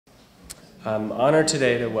I'm honored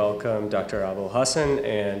today to welcome Dr. Abul-Husn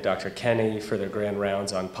and Dr. Kenny for their grand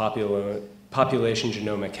rounds on population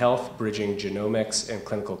genomic health, bridging genomics and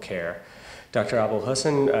clinical care. Dr.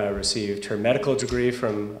 Abul-Husn received her medical degree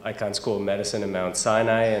from Icahn School of Medicine in Mount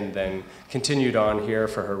Sinai and then continued on here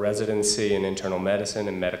for her residency in internal medicine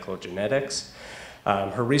and medical genetics.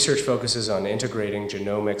 Her research focuses on integrating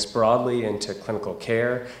genomics broadly into clinical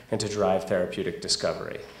care and to drive therapeutic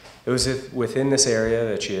discovery. It was within this area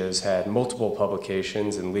that she has had multiple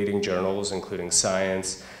publications in leading journals, including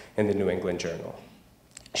Science and the New England Journal.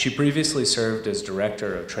 She previously served as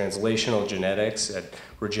Director of Translational Genetics at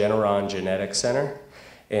Regeneron Genetics Center,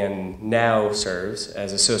 and now serves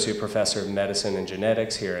as Associate Professor of Medicine and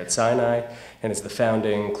Genetics here at Sinai, and is the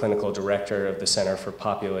founding Clinical Director of the Center for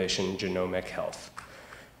Population Genomic Health.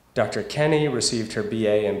 Dr. Kenny received her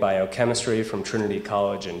BA in Biochemistry from Trinity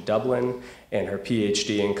College in Dublin and her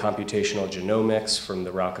PhD in Computational Genomics from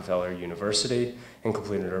the Rockefeller University, and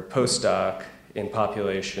completed her postdoc in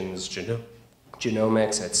Populations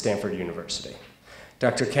Genomics at Stanford University.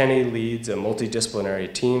 Dr. Kenny leads a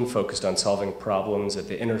multidisciplinary team focused on solving problems at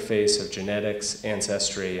the interface of genetics,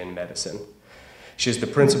 ancestry, and medicine. She is the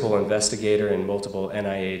principal investigator in multiple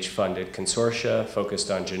NIH-funded consortia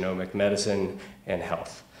focused on genomic medicine and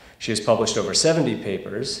health. She has published over 70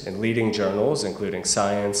 papers in leading journals, including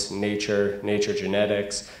Science, Nature, Nature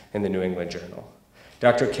Genetics, and the New England Journal.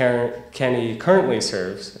 Dr. Kenny currently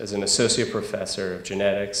serves as an Associate Professor of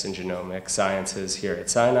Genetics and Genomic Sciences here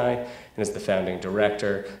at Sinai and is the founding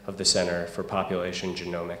director of the Center for Population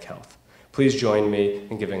Genomic Health. Please join me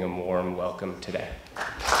in giving a warm welcome today.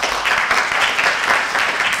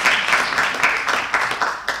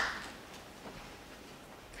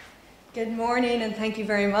 Good morning, and thank you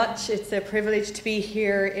very much. It's a privilege to be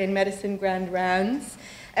here in Medicine Grand Rounds.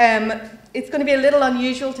 It's going to be a little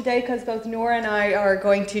unusual today because both Noura and I are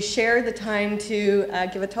going to share the time to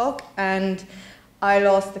give a talk, and I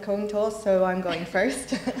lost the coin toss, so I'm going first.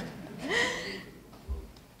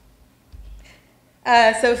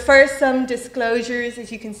 So first, some disclosures,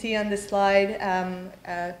 as you can see on the slide,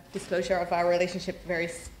 disclosure of our relationship with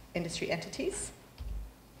various industry entities.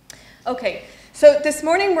 Okay. So this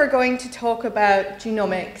morning we're going to talk about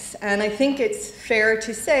genomics, and I think it's fair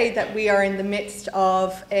to say that we are in the midst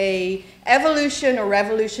of a evolution or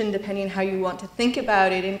revolution, depending on how you want to think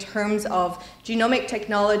about it, in terms of genomic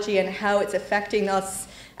technology and how it's affecting us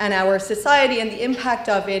and our society and the impact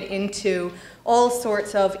of it into all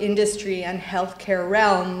sorts of industry and healthcare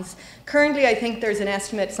realms. Currently, I think there's an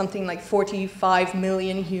estimate something like 45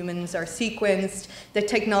 million humans are sequenced. The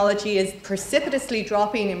technology is precipitously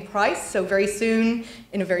dropping in price, so very soon,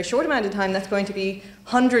 in a very short amount of time, that's going to be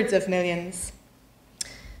hundreds of millions.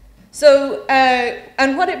 So,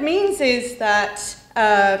 and what it means is that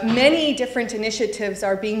many different initiatives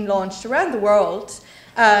are being launched around the world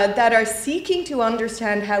that are seeking to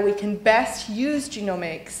understand how we can best use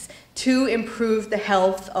genomics to improve the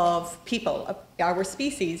health of people, our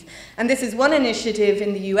species. And this is one initiative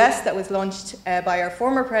in the US that was launched by our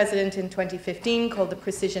former president in 2015 called the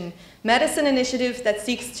Precision Medicine Initiative that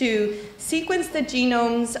seeks to sequence the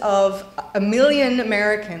genomes of 1 million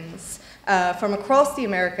Americans from across the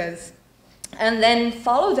Americas and then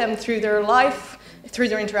follow them through their life, through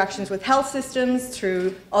their interactions with health systems,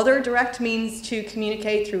 through other direct means to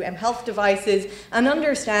communicate, through health devices, and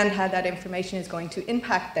understand how that information is going to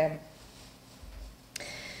impact them.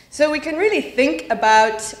 So we can really think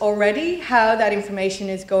about already how that information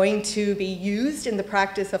is going to be used in the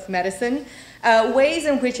practice of medicine, ways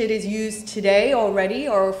in which it is used today already,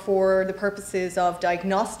 or for the purposes of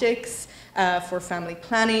diagnostics, for family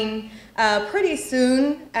planning. Pretty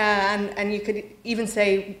soon, and you could even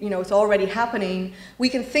say, you know, it's already happening, we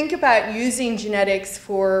can think about using genetics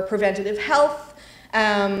for preventative health,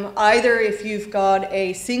 either if you've got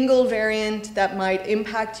a single variant that might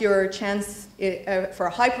impact your chance for a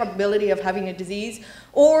high probability of having a disease,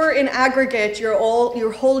 or in aggregate, your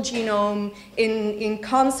whole genome in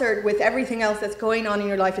concert with everything else that's going on in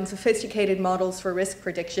your life in sophisticated models for risk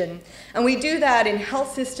prediction. And we do that in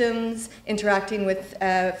health systems, interacting with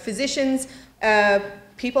physicians.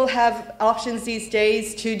 People have options these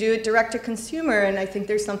days to do it direct to consumer, and I think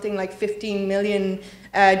there's something like 15 million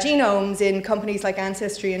genomes in companies like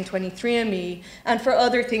Ancestry and 23andMe, and for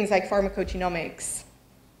other things like pharmacogenomics.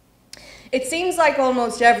 It seems like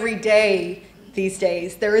almost every day these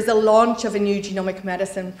days there is a launch of a new genomic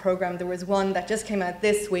medicine program. There was one that just came out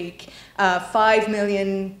this week. 5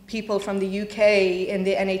 million people from the UK in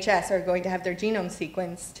the NHS are going to have their genome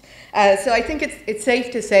sequenced. So I think it's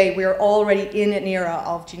safe to say we're already in an era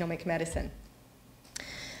of genomic medicine.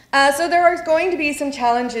 So there are going to be some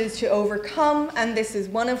challenges to overcome, and this is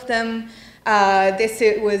one of them. This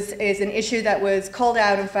is an issue that was called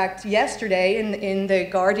out, in fact, yesterday in the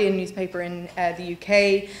Guardian newspaper in the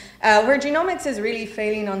UK, where genomics is really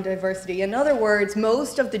failing on diversity. In other words,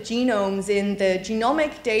 most of the genomes in the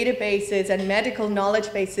genomic databases and medical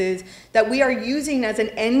knowledge bases that we are using as an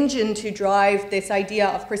engine to drive this idea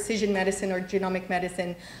of precision medicine or genomic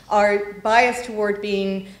medicine are biased toward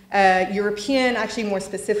being European, actually more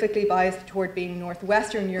specifically biased toward being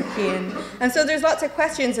Northwestern European. And so there's lots of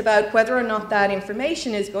questions about whether or not that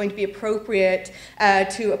information is going to be appropriate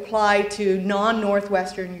to apply to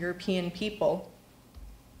non-Northwestern European people.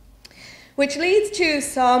 Which leads to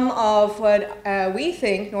some of what we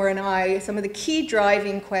think, Noura and I, some of the key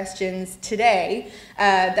driving questions today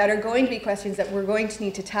that are going to be questions that we're going to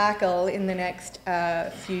need to tackle in the next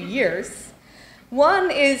few years.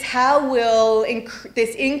 One is how will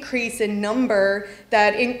this increase in number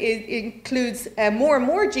that includes more and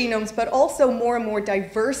more genomes, but also more and more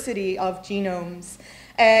diversity of genomes,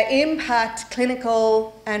 impact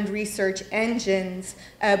clinical and research engines,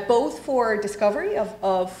 both for discovery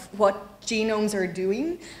of what genomes are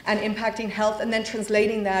doing and impacting health, and then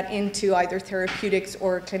translating that into either therapeutics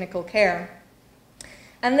or clinical care.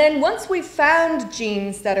 And then once we've found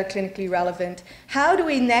genes that are clinically relevant, how do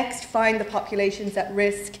we next find the populations at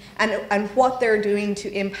risk and what they're doing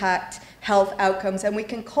to impact health outcomes? And we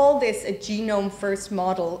can call this a genome-first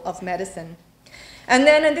model of medicine. And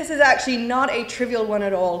then, and this is actually not a trivial one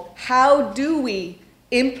at all, how do we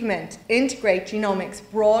integrate genomics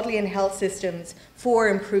broadly in health systems for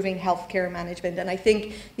improving healthcare management? And I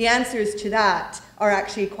think the answers to that are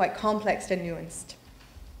actually quite complex and nuanced.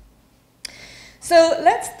 So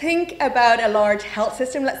let's think about a large health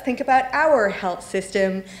system. Let's think about our health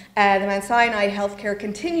system, the Mount Sinai Healthcare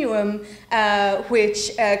Continuum,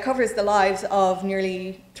 which covers the lives of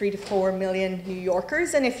nearly 3 to 4 million New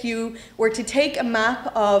Yorkers. And if you were to take a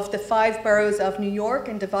map of the 5 boroughs of New York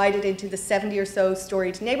and divide it into the 70 or so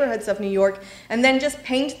storied neighborhoods of New York, and then just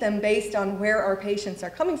paint them based on where our patients are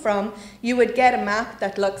coming from, you would get a map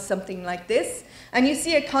that looks something like this. And you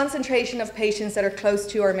see a concentration of patients that are close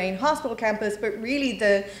to our main hospital campus, but really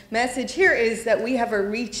the message here is that we have a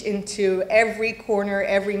reach into every corner,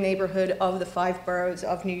 every neighborhood of the 5 boroughs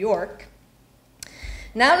of New York.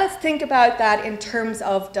 Now let's think about that in terms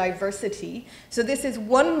of diversity. So this is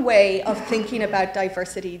one way of thinking about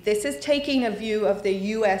diversity. This is taking a view of the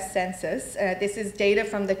US Census. This is data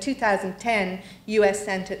from the 2010 US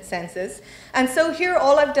Census. And so here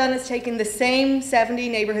all I've done is taken the same 70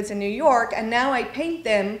 neighborhoods in New York, and now I paint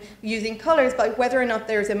them using colors by whether or not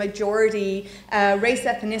there's a majority race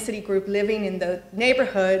ethnicity group living in the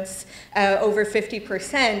neighborhoods, over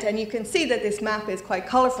 50%. And you can see that this map is quite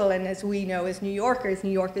colorful, and as we know as New Yorkers, New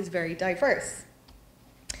York is very diverse.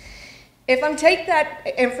 If I take that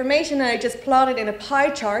information and I just plot it in a pie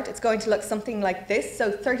chart, it's going to look something like this.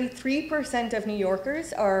 So 33% of New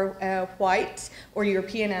Yorkers are white or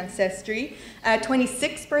European ancestry,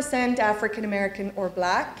 26% African American or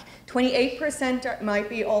black, 28% might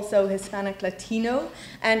be also Hispanic Latino,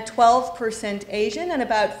 and 12% Asian, and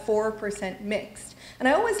about 4% mixed. And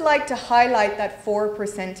I always like to highlight that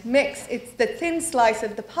 4% mix. It's the thin slice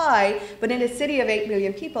of the pie, but in a city of 8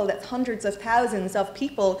 million people, that's hundreds of thousands of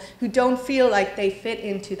people who don't feel like they fit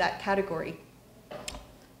into that category.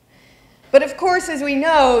 But of course, as we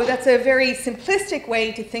know, that's a very simplistic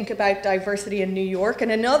way to think about diversity in New York. And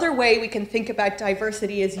another way we can think about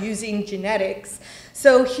diversity is using genetics.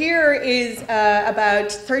 So here is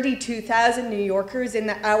about 32,000 New Yorkers in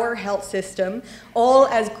our health system, all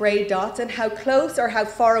as gray dots. And how close or how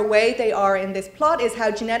far away they are in this plot is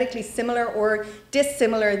how genetically similar or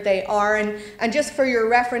dissimilar they are. And just for your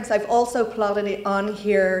reference, I've also plotted it on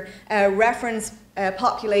here, reference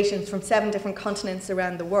populations from 7 different continents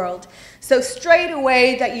around the world. So straight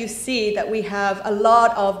away that you see that we have a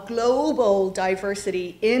lot of global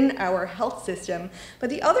diversity in our health system. But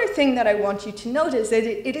the other thing that I want you to notice is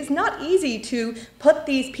it is not easy to put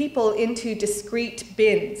these people into discrete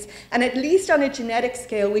bins. And at least on a genetic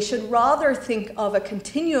scale, we should rather think of a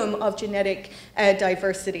continuum of genetic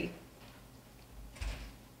diversity.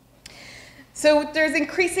 So there's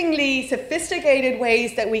increasingly sophisticated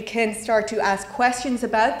ways that we can start to ask questions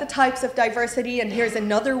about the types of diversity, and here's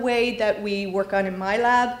another way that we work on in my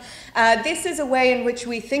lab. This is a way in which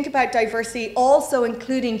we think about diversity, also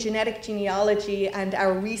including genetic genealogy and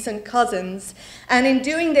our recent cousins. And in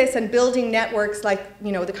doing this and building networks like,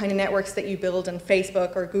 you know, the kind of networks that you build on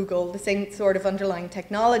Facebook or Google, the same sort of underlying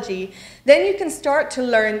technology, then you can start to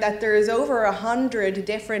learn that there's over 100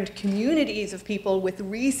 different communities of people with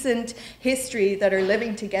recent history history that are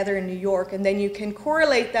living together in New York, and then you can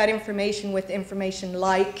correlate that information with information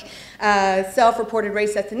like self-reported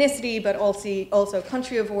race, ethnicity, but also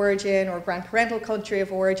country of origin or grandparental country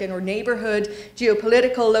of origin or neighborhood,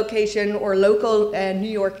 geopolitical location or local New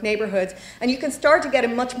York neighborhoods. And you can start to get a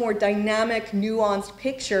much more dynamic, nuanced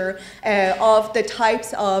picture of the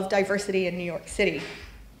types of diversity in New York City.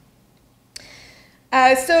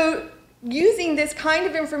 So using this kind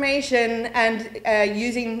of information and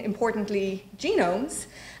using, importantly, genomes,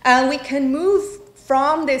 we can move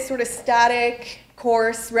from this sort of static,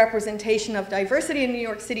 coarse representation of diversity in New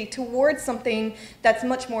York City towards something that's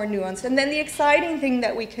much more nuanced. And then the exciting thing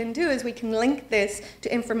that we can do is we can link this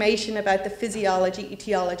to information about the physiology,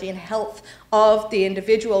 etiology, and health of the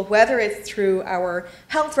individual, whether it's through our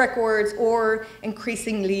health records or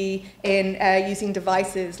increasingly in using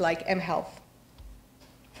devices like mHealth.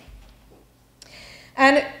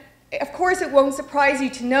 And of course, it won't surprise you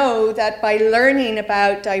to know that by learning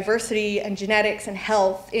about diversity and genetics and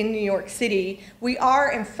health in New York City, we are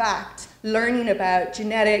in fact learning about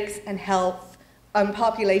genetics and health on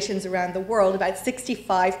populations around the world. About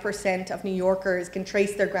 65% of New Yorkers can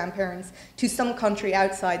trace their grandparents to some country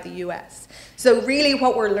outside the US. So really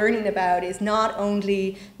what we're learning about is not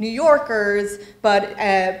only New Yorkers, but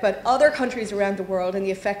other countries around the world and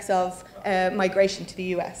the effects of migration to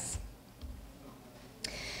the US.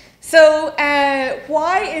 So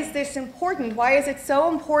why is this important? Why is it so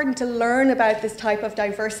important to learn about this type of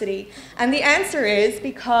diversity? And the answer is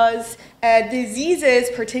because diseases,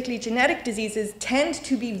 particularly genetic diseases, tend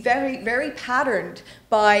to be very, very patterned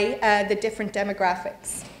by the different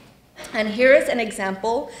demographics. And here is an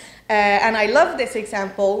example. And I love this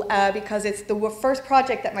example because it's the first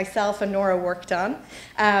project that myself and Noura worked on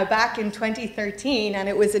back in 2013. And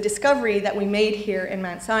it was a discovery that we made here in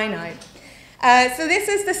Mount Sinai. So this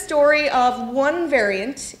is the story of one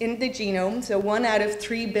variant in the genome, so 1 out of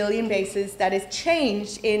 3 billion bases, that is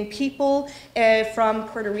changed in people from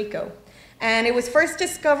Puerto Rico. And it was first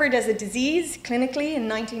discovered as a disease clinically in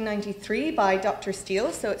 1993 by Dr.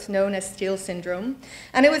 Steele, so it's known as Steele syndrome.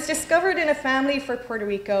 And it was discovered in a family for Puerto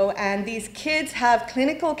Rico, and these kids have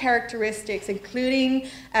clinical characteristics, including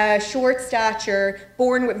short stature,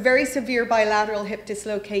 born with very severe bilateral hip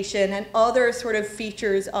dislocation, and other sort of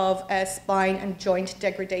features of spine and joint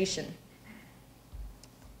degradation.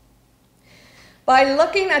 By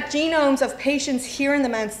looking at genomes of patients here in the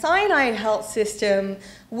Mount Sinai health system,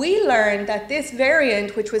 we learned that this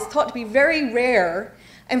variant, which was thought to be very rare,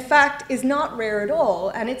 in fact is not rare at all,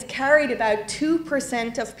 and it's carried about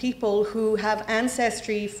 2% of people who have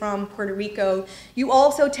ancestry from Puerto Rico. You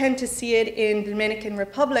also tend to see it in the Dominican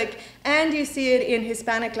Republic, and you see it in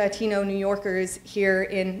Hispanic Latino New Yorkers here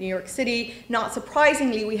in New York City. Not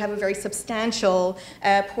surprisingly, we have a very substantial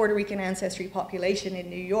Puerto Rican ancestry population in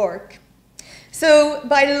New York. So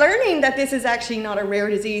by learning that this is actually not a rare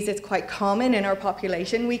disease, it's quite common in our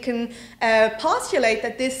population, we can postulate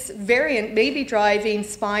that this variant may be driving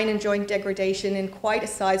spine and joint degradation in quite a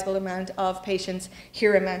sizable amount of patients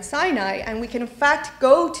here in Mount Sinai. And we can in fact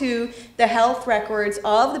go to the health records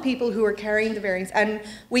of the people who are carrying the variants, and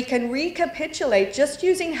we can recapitulate, just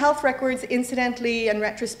using health records incidentally and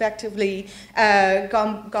retrospectively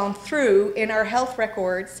gone through in our health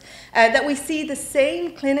records, that we see the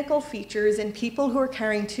same clinical features in people who are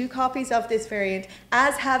carrying 2 copies of this variant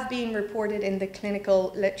as have been reported in the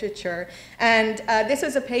clinical literature. And this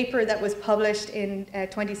was a paper that was published in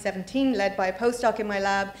 2017, led by a postdoc in my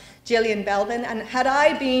lab, Gillian Belbin. And had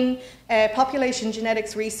I been a population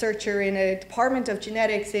genetics researcher in a department of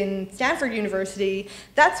genetics in Stanford University,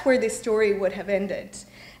 that's where this story would have ended.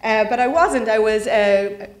 But I wasn't. I was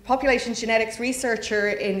a population genetics researcher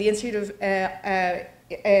in the Institute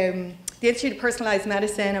of Personalized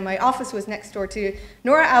Medicine, and my office was next door to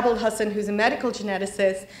Noura Abul-Husn, who's a medical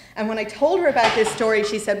geneticist. And when I told her about this story,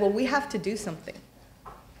 she said, well, we have to do something.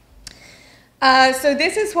 So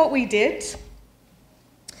this is what we did.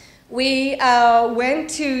 We went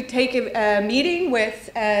to take a meeting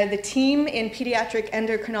with the team in pediatric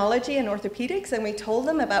endocrinology and orthopedics, and we told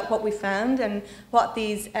them about what we found and what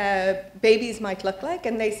these babies might look like.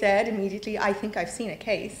 And they said immediately, I think I've seen a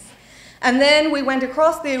case. And then we went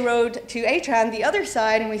across the road to Atran, the other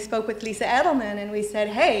side, and we spoke with Lisa Edelman, and we said,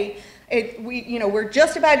 hey, we're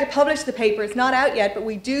just about to publish the paper. It's not out yet, but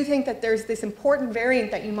we do think that there's this important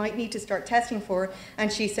variant that you might need to start testing for.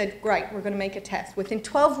 And she said, right, we're going to make a test. Within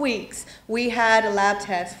 12 weeks, we had a lab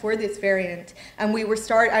test for this variant, and we were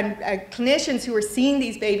clinicians who were seeing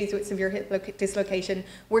these babies with severe hip dislocation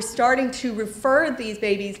were starting to refer these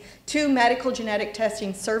babies to medical genetic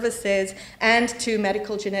testing services and to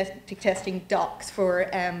medical genetic testing docs for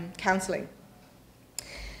counseling.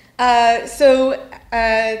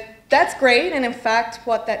 That's great, and in fact,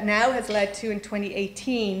 what that now has led to in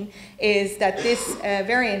 2018 is that this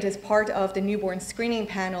variant is part of the newborn screening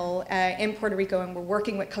panel in Puerto Rico, and we're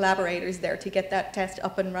working with collaborators there to get that test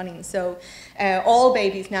up and running. So all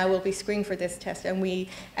babies now will be screened for this test, and we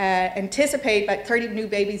anticipate about 30 new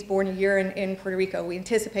babies born a year in Puerto Rico. We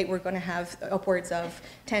anticipate we're going to have upwards of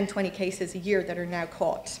 10, 20 cases a year that are now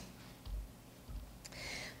caught.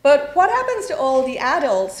 But what happens to all the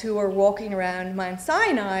adults who are walking around Mount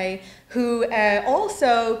Sinai who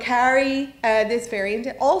also carry this variant,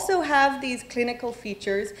 also have these clinical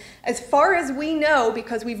features? As far as we know,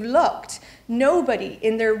 because we've looked, nobody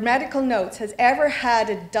in their medical notes has ever had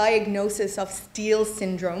a diagnosis of Steele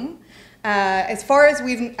syndrome. As far as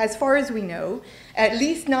we know, at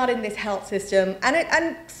least not in this health system.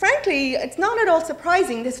 And frankly, it's not at all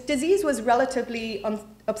surprising. This disease was relatively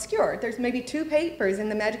obscure. There's maybe 2 papers in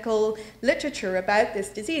the medical literature about this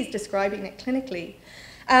disease describing it clinically.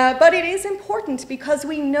 But it is important because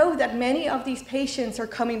we know that many of these patients are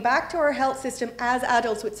coming back to our health system as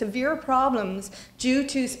adults with severe problems due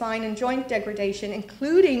to spine and joint degradation,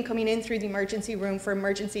 including coming in through the emergency room for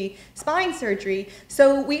emergency spine surgery.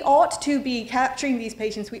 So we ought to be capturing these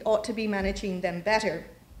patients, we ought to be managing them better.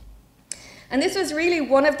 And this was really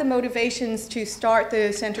one of the motivations to start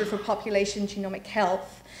the Center for Population Genomic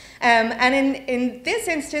Health. And in this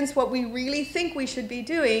instance, what we really think we should be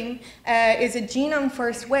doing is a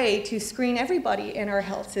genome-first way to screen everybody in our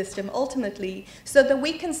health system, ultimately, so that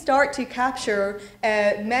we can start to capture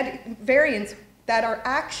variants that are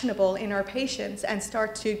actionable in our patients and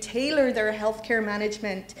start to tailor their healthcare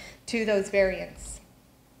management to those variants.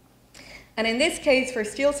 And in this case, for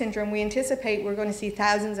Steele syndrome, we anticipate we're going to see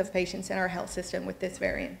thousands of patients in our health system with this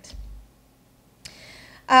variant.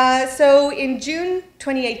 So in June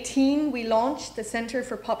 2018, we launched the Center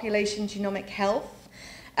for Population Genomic Health.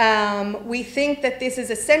 We think that this is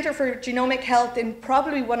a center for genomic health in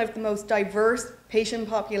probably one of the most diverse patient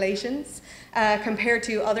populations compared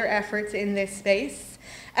to other efforts in this space.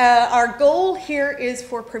 Our goal here is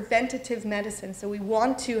for preventative medicine, so we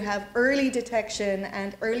want to have early detection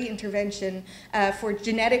and early intervention for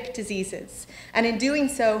genetic diseases, and in doing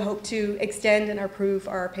so, hope to extend and improve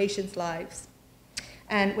our patients' lives.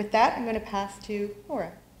 And with that, I'm going to pass to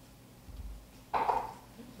Noura.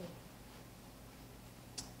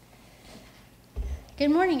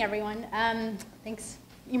 Good morning, everyone. Thanks,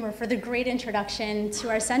 Eimear, for the great introduction to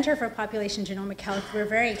our Center for Population Genomic Health. We're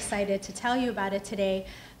very excited to tell you about it today.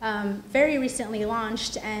 Very recently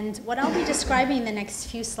launched, and what I'll be describing in the next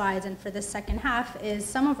few slides and for the second half is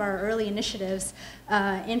some of our early initiatives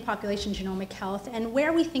in population genomic health and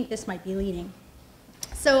where we think this might be leading.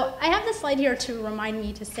 So I have this slide here to remind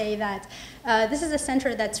me to say that this is a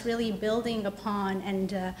center that's really building upon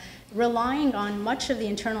and relying on much of the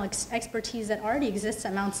internal expertise that already exists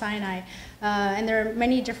at Mount Sinai. And there are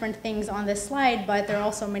many different things on this slide, but there are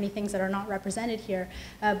also many things that are not represented here.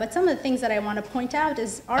 But some of the things that I want to point out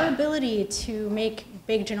is our ability to make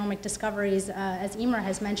big genomic discoveries. As Eimear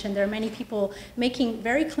has mentioned, there are many people making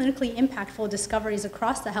very clinically impactful discoveries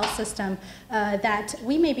across the health system that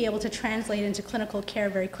we may be able to translate into clinical care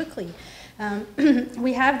very quickly.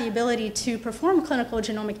 We have the ability to perform clinical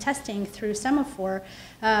genomic testing through Semaphore,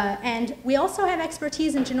 and we also have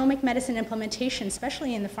expertise in genomic medicine implementation,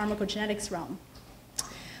 especially in the pharmacogenetics realm.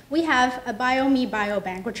 We have a BioMe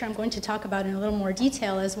biobank, which I'm going to talk about in a little more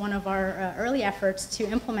detail as one of our early efforts to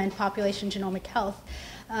implement population genomic health.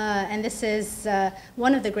 And this is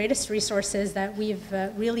one of the greatest resources that we've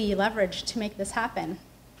really leveraged to make this happen.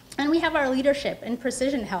 And we have our leadership in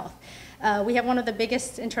precision health. We have one of the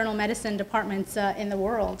biggest internal medicine departments in the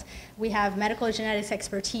world. We have medical genetics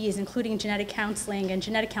expertise, including genetic counseling and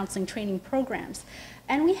genetic counseling training programs.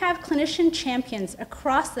 And we have clinician champions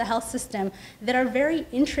across the health system that are very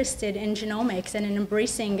interested in genomics and in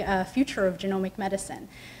embracing a future of genomic medicine.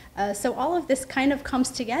 So all of this kind of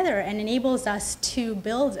comes together and enables us to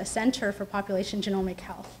build a center for population genomic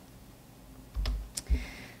health.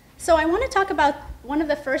 So I want to talk about one of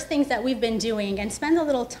the first things that we've been doing and spend a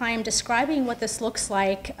little time describing what this looks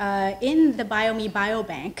like in the BioMe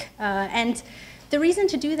biobank. And the reason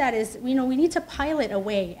to do that is, we need to pilot a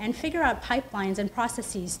way and figure out pipelines and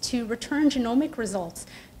processes to return genomic results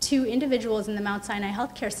to individuals in the Mount Sinai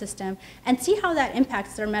healthcare system and see how that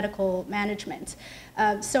impacts their medical management.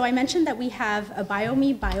 So I mentioned that we have a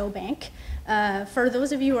BioMe biobank. For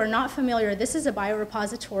those of you who are not familiar, this is a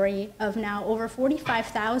biorepository of now over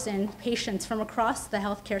 45,000 patients from across the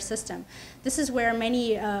healthcare system. This is where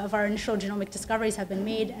many of our initial genomic discoveries have been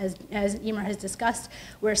made, as Eimear has discussed,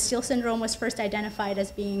 where Steele syndrome was first identified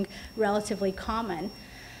as being relatively common.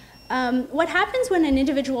 What happens when an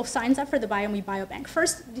individual signs up for the BioMe Biobank?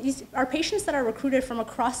 First, these are patients that are recruited from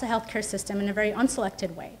across the healthcare system in a very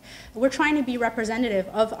unselected way. We're trying to be representative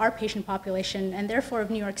of our patient population and therefore of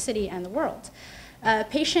New York City and the world.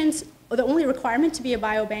 Patients, the only requirement to be a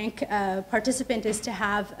biobank participant is to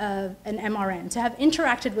have an MRN, to have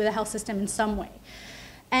interacted with the health system in some way.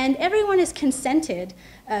 And everyone is consented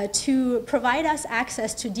to provide us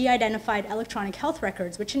access to de-identified electronic health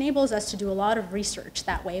records, which enables us to do a lot of research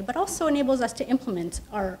that way, but also enables us to implement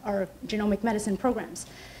our genomic medicine programs.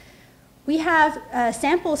 We have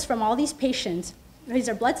samples from all these patients. These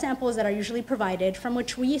are blood samples that are usually provided, from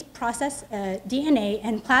which we process DNA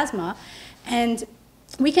and plasma, and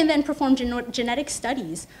we can then perform genetic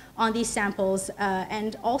studies on these samples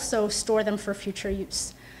and also store them for future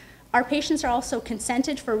use. Our patients are also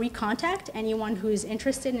consented for recontact. Anyone who's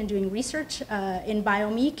interested in doing research in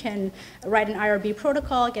BioMe can write an IRB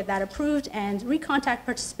protocol, get that approved, and recontact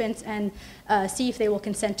participants and see if they will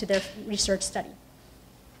consent to their research study.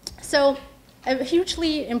 So a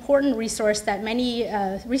hugely important resource that many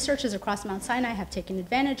researchers across Mount Sinai have taken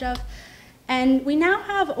advantage of. And we now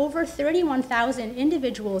have over 31,000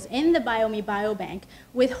 individuals in the BioMe Biobank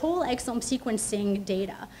with whole exome sequencing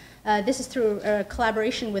data. This is through a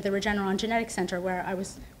collaboration with the Regeneron Genetics Center, where I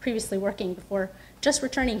was previously working before just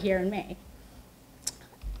returning here in May.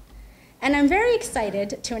 And I'm very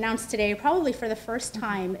excited to announce today, probably for the first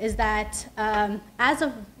time, is that as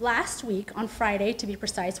of last week, on Friday to be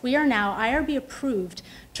precise, we are now IRB approved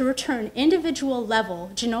to return individual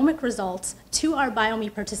level genomic results to our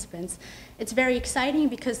BioMe participants. It's very exciting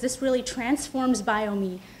because this really transforms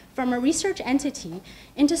BioMe from a research entity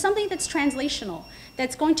into something that's translational,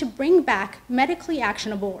 that's going to bring back medically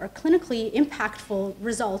actionable or clinically impactful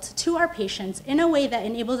results to our patients in a way that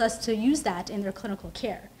enables us to use that in their clinical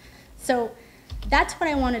care. So that's what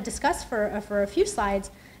I want to discuss for a few slides,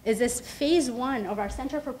 is this phase one of our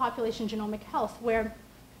Center for Population Genomic Health, where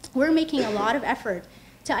we're making a lot of effort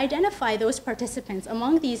to identify those participants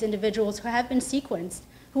among these individuals who have been sequenced,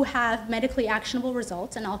 who have medically actionable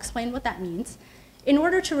results, and I'll explain what that means, in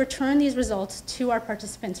order to return these results to our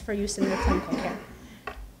participants for use in their clinical care.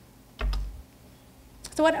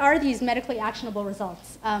 So what are these medically actionable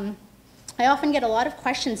results? I often get a lot of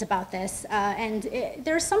questions about this, and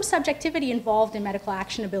there's some subjectivity involved in medical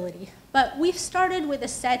actionability. But we've started with a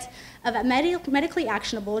set of medically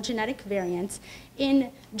actionable genetic variants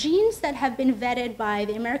in genes that have been vetted by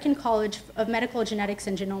the American College of Medical Genetics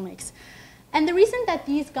and Genomics. And the reason that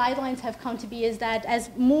these guidelines have come to be is that as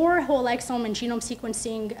more whole exome and genome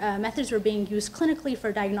sequencing methods were being used clinically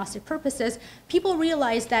for diagnostic purposes, people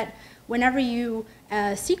realized that whenever you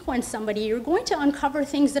sequence somebody, you're going to uncover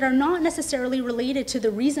things that are not necessarily related to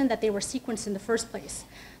the reason that they were sequenced in the first place.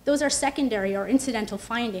 Those are secondary or incidental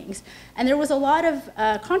findings. And there was a lot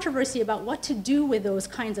of controversy about what to do with those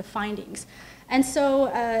kinds of findings. And so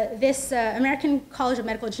this American College of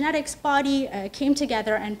Medical Genetics body came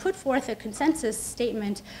together and put forth a consensus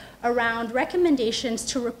statement around recommendations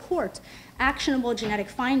to report actionable genetic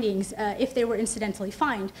findings if they were incidentally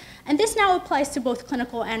found. And this now applies to both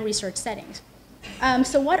clinical and research settings.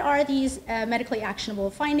 So what are these medically actionable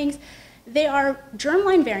findings? They are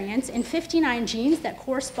germline variants in 59 genes that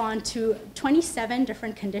correspond to 27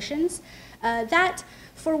 different conditions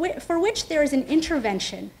for which there is an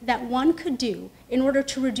intervention that one could do in order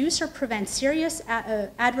to reduce or prevent serious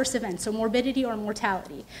adverse events, so morbidity or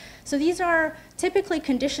mortality. So these are typically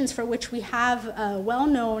conditions for which we have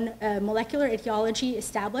well-known molecular etiology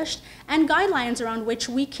established and guidelines around which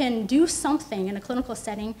we can do something in a clinical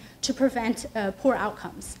setting to prevent poor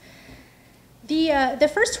outcomes. The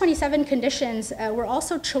first 27 conditions were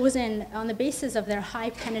also chosen on the basis of their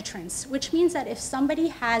high penetrance, which means that if somebody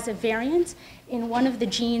has a variant in one of the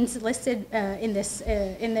genes listed in the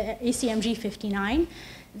ACMG 59,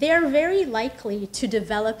 they are very likely to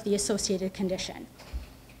develop the associated condition.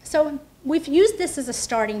 So we've used this as a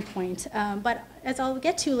starting point, but as I'll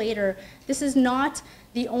get to later, this is not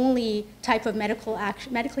the only type of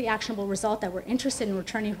medically actionable result that we're interested in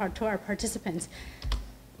returning to our participants.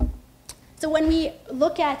 So when we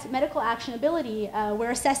look at medical actionability, we're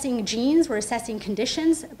assessing genes, we're assessing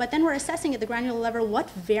conditions, but then we're assessing at the granular level what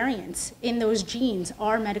variants in those genes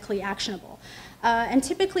are medically actionable. And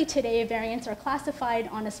typically today, variants are classified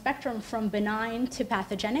on a spectrum from benign to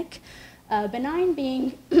pathogenic. Benign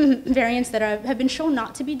being variants that have been shown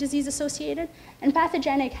not to be disease associated, and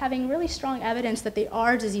pathogenic having really strong evidence that they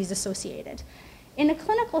are disease associated. In a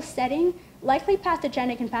clinical setting, likely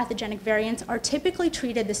pathogenic and pathogenic variants are typically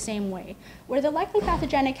treated the same way, where the likely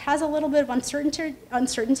pathogenic has a little bit of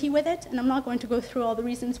uncertainty with it, and I'm not going to go through all the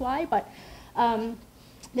reasons why, but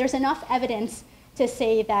there's enough evidence to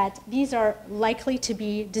say that these are likely to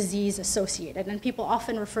be disease associated, and people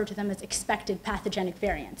often refer to them as expected pathogenic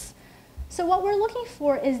variants. So what we're looking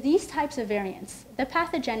for is these types of variants, the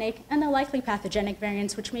pathogenic and the likely pathogenic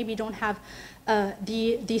variants, which maybe don't have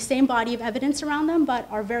the same body of evidence around them, but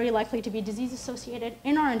are very likely to be disease associated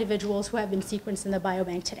in our individuals who have been sequenced in the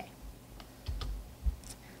biobank today.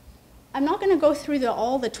 I'm not going to go through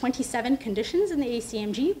all the 27 conditions in the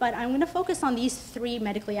ACMG, but I'm going to focus on these 3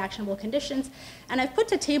 medically actionable conditions. And I've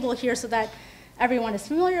put a table here so that everyone is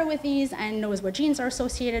familiar with these and knows what genes are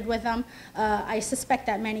associated with them. I suspect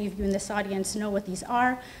that many of you in this audience know what these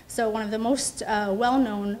are. So one of the most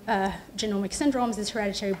well-known genomic syndromes is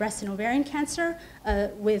hereditary breast and ovarian cancer,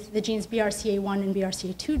 with the genes BRCA1 and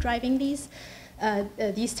BRCA2 driving these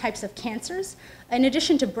types of cancers. In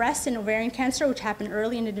addition to breast and ovarian cancer, which happen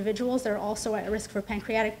early in individuals, they're also at risk for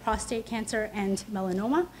pancreatic, prostate cancer, and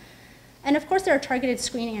melanoma. And of course, there are targeted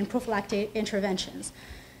screening and prophylactic interventions.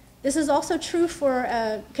 This is also true for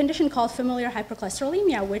a condition called familial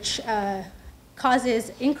hypercholesterolemia, which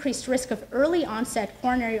causes increased risk of early onset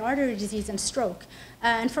coronary artery disease and stroke,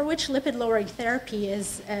 and for which lipid-lowering therapy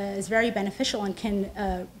is very beneficial and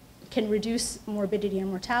can reduce morbidity and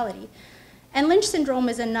mortality. And Lynch syndrome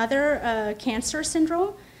is another cancer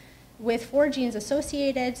syndrome with 4 genes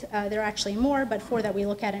associated. There are actually more, but 4 that we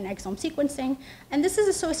look at in exome sequencing. And this is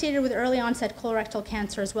associated with early onset colorectal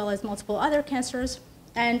cancer as well as multiple other cancers.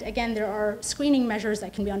 And again, there are screening measures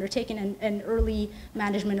that can be undertaken and early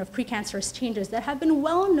management of precancerous changes that have been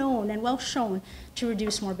well known and well shown to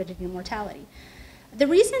reduce morbidity and mortality. The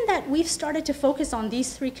reason that we've started to focus on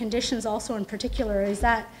these 3 conditions also in particular is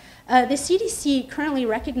that the CDC currently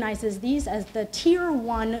recognizes these as the tier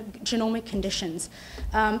 1 genomic conditions.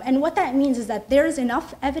 And what that means is that there's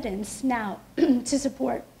enough evidence now to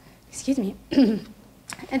support, and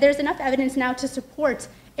there's enough evidence now to support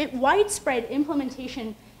widespread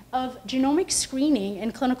implementation of genomic screening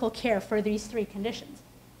in clinical care for these 3 conditions.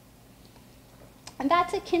 And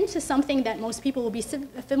that's akin to something that most people will be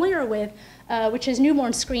familiar with, which is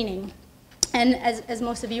newborn screening. And as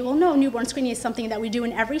most of you will know, newborn screening is something that we do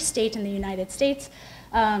in every state in the United States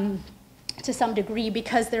to some degree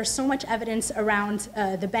because there's so much evidence around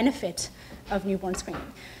the benefit of newborn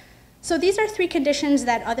screening. So these are 3 conditions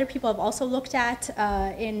that other people have also looked at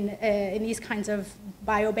in these kinds of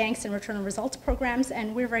biobanks and return of results programs,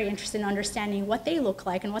 and we're very interested in understanding what they look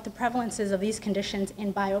like and what the prevalence is of these conditions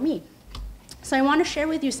in BioMe. So I want to share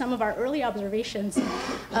with you some of our early observations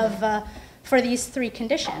for these 3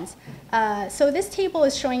 conditions. So this table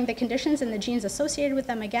is showing the conditions and the genes associated with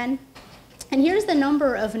them again. And here's the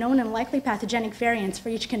number of known and likely pathogenic variants for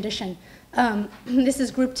each condition. This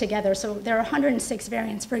is grouped together, so there are 106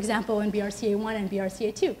 variants, for example, in BRCA1 and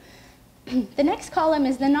BRCA2. The next column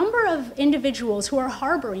is the number of individuals who are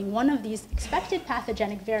harboring one of these expected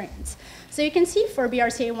pathogenic variants. So you can see for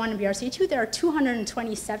BRCA1 and BRCA2, there are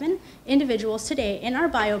 227 individuals today in our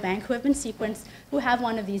biobank who have been sequenced who have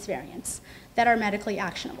one of these variants that are medically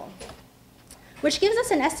actionable, which gives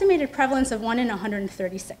us an estimated prevalence of 1 in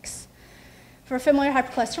 136. For familial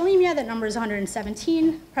hypercholesterolemia, that number is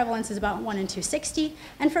 117. Prevalence is about 1 in 260.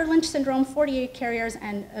 And for Lynch syndrome, 48 carriers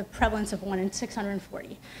and a prevalence of 1 in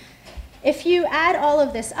 640. If you add all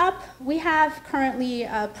of this up, we have currently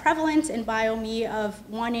a prevalence in BioMe of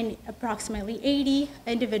 1 in approximately 80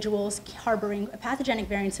 individuals harboring pathogenic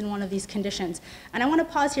variants in one of these conditions. And I want to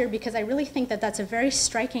pause here because I really think that that's a very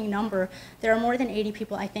striking number. There are more than 80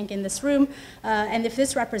 people, I think, in this room. And if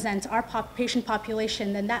this represents our patient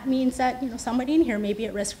population, then that means that somebody in here may be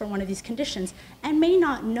at risk for one of these conditions and may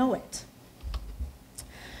not know it.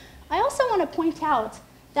 I also want to point out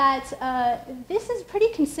that this is pretty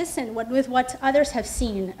consistent with what others have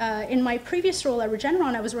seen. In my previous role at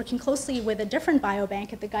Regeneron, I was working closely with a different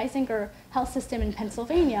biobank at the Geisinger Health System in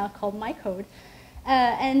Pennsylvania called MyCode.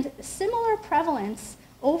 And similar prevalence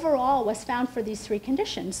overall was found for these 3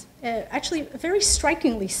 conditions. Actually, a very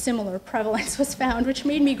strikingly similar prevalence was found, which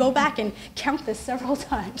made me go back and count this several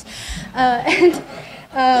times. But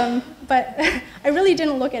I really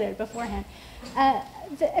didn't look at it beforehand.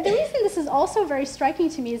 The reason this is also very striking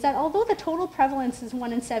to me is that although the total prevalence is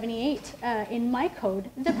 1 in 78 in MyCode,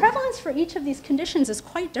 the prevalence for each of these conditions is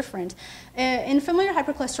quite different. In familial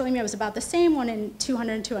hypercholesterolemia, it was about the same, 1 in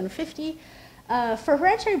 200 and 250. For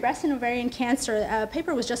hereditary breast and ovarian cancer, a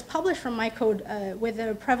paper was just published from MyCode with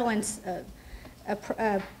a prevalence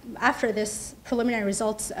after this preliminary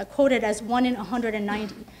results quoted as 1 in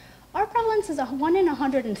 190. Our prevalence is 1 in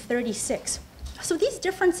 136. So these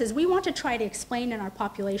differences we want to try to explain in our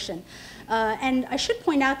population. And I should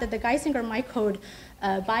point out that the Geisinger MyCode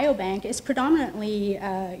biobank is predominantly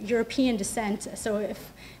European descent. So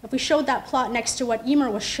if we showed that plot next to what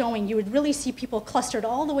Eimear was showing, you would really see people clustered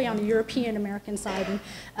all the way on the European-American side and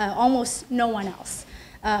almost no one else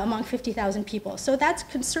among 50,000 people. So that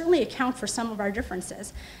can certainly account for some of our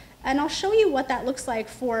differences. And I'll show you what that looks like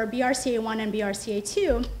for BRCA1 and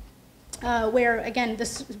BRCA2, where, again,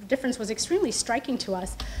 this difference was extremely striking to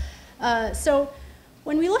us. So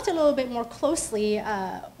when we looked a little bit more closely,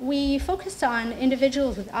 we focused on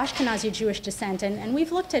individuals with Ashkenazi Jewish descent, and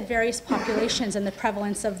we've looked at various populations and the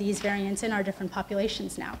prevalence of these variants in our different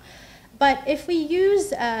populations now. But if we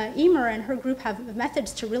use, Eimear and her group have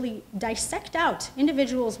methods to really dissect out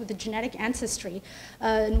individuals with a genetic ancestry.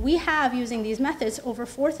 And we have, using these methods, over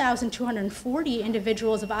 4,240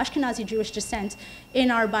 individuals of Ashkenazi Jewish descent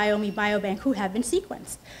in our BioMe biobank who have been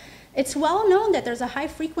sequenced. It's well known that there's a high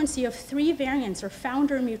frequency of 3 variants or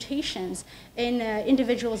founder mutations in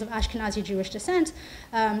individuals of Ashkenazi Jewish descent.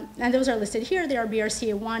 And those are listed here. There are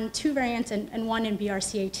BRCA1, 2 variants, and 1 in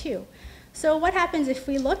BRCA2. So what happens if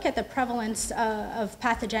we look at the prevalence of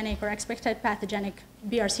pathogenic or expected pathogenic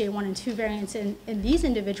BRCA1 and 2 variants in these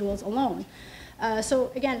individuals alone? So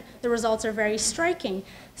again, the results are very striking.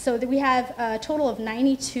 So that we have a total of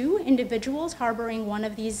 92 individuals harboring one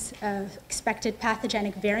of these expected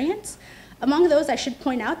pathogenic variants. Among those, I should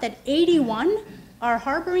point out that 81 are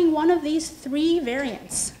harboring one of these 3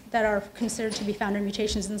 variants that are considered to be founder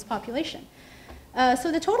mutations in this population.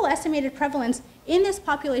 So the total estimated prevalence in this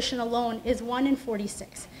population alone is 1 in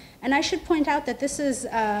 46. And I should point out that this is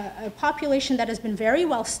a population that has been very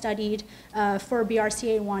well studied for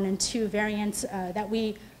BRCA1 and 2 variants that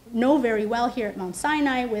we know very well here at Mount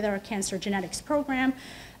Sinai with our cancer genetics program.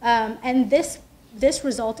 And this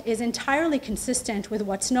result is entirely consistent with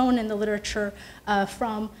what's known in the literature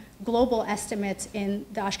from global estimates in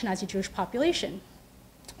the Ashkenazi Jewish population,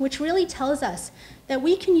 which really tells us that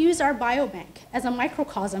we can use our biobank as a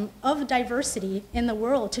microcosm of diversity in the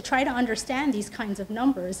world to try to understand these kinds of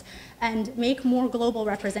numbers and make more global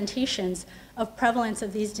representations of prevalence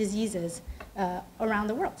of these diseases around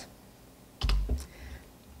the world.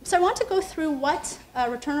 So I want to go through what a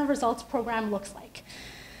return of results program looks like.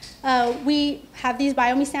 We have these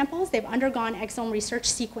BioMe samples. They've undergone exome research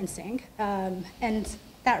sequencing, and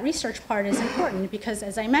that research part is important because,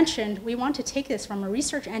 as I mentioned, we want to take this from a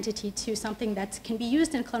research entity to something that can be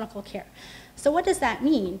used in clinical care. So what does that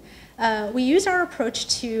mean? We use our approach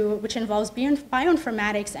which involves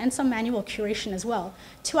bioinformatics and some manual curation as well,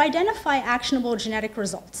 to identify actionable genetic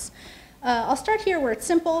results. I'll start here where it's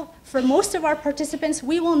simple. For most of our participants,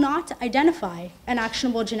 we will not identify an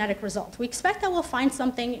actionable genetic result. We expect that we'll find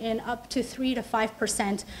something in up to 3 to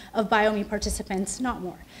 5% of BioMe participants, not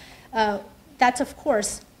more. That's, of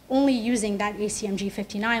course, only using that ACMG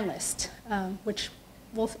 59 list, which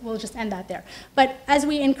we'll just end that there. But as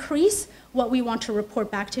we increase what we want to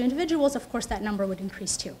report back to individuals, of course, that number would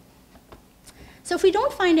increase too. So if we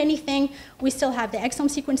don't find anything, we still have the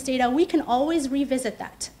exome sequence data. We can always revisit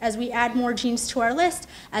that. As we add more genes to our list,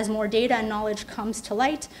 as more data and knowledge comes to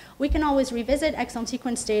light, we can always revisit exome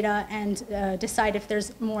sequence data and decide if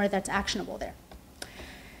there's more that's actionable there.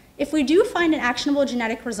 If we do find an actionable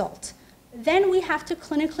genetic result, then we have to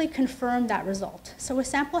clinically confirm that result. So a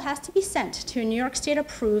sample has to be sent to a New York State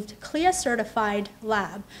approved, CLIA-certified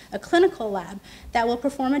lab, a clinical lab, that will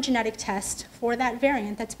perform a genetic test for that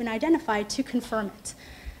variant that's been identified to confirm it.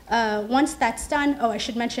 Once that's done, I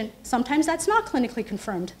should mention, sometimes that's not clinically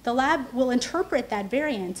confirmed. The lab will interpret that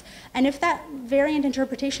variant, and if that variant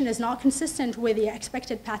interpretation is not consistent with the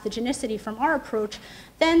expected pathogenicity from our approach,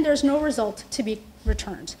 then there's no result to be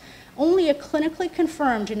returned. Only a clinically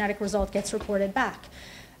confirmed genetic result gets reported back.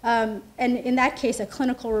 And in that case, a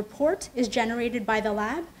clinical report is generated by the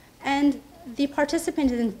lab, and the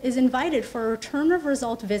participant is invited for a return of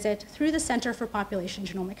result visit through the Center for Population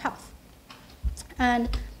Genomic Health. And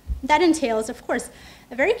that entails, of course,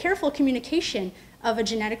 a very careful communication of a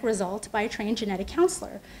genetic result by a trained genetic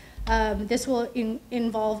counselor. This will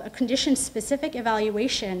involve a condition-specific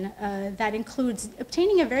evaluation that includes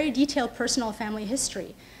obtaining a very detailed personal family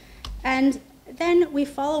history. And then we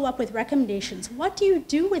follow up with recommendations. What do you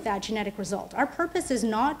do with that genetic result? Our purpose is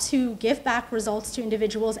not to give back results to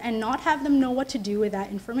individuals and not have them know what to do with that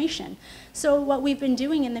information. So what we've been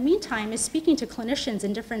doing in the meantime is speaking to clinicians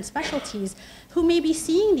in different specialties who may be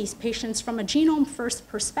seeing these patients from a genome-first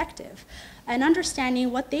perspective and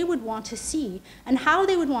understanding what they would want to see and how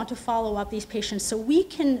they would want to follow up these patients so we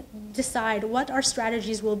can decide what our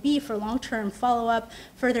strategies will be for long-term follow-up,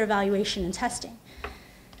 further evaluation, and testing.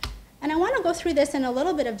 And I want to go through this in a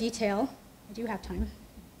little bit of detail. I do have time.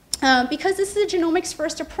 because this is a genomics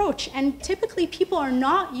first approach, and typically people are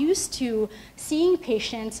not used to seeing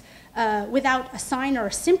patients without a sign or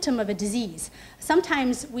a symptom of a disease.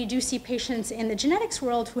 Sometimes we do see patients in the genetics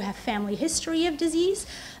world who have family history of disease,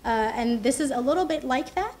 and this is a little bit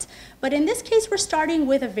like that. But in this case, we're starting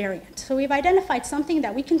with a variant. So we've identified something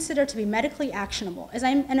that we consider to be medically actionable. As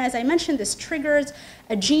I mentioned, this triggers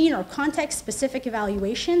a gene or context-specific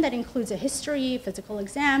evaluation that includes a history, physical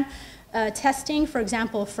exam, testing, for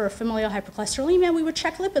example, for familial hypercholesterolemia, we would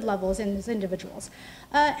check lipid levels in these individuals,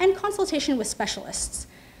 and consultation with specialists.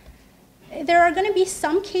 There are going to be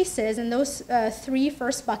some cases in those three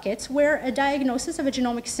first buckets where a diagnosis of a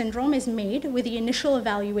genomic syndrome is made with the initial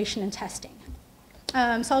evaluation and testing.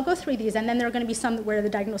 So I'll go through these, and then there are going to be some where the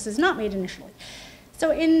diagnosis is not made initially.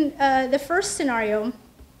 So in the first scenario,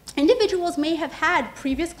 individuals may have had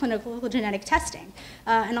previous clinical genetic testing,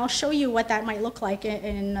 and I'll show you what that might look like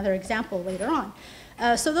in another example later on.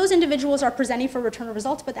 So those individuals are presenting for return of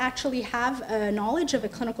results, but actually have knowledge of a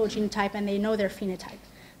clinical genotype, and they know their phenotype.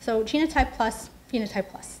 So genotype plus, phenotype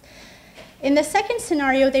plus. In the second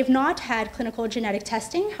scenario, they've not had clinical genetic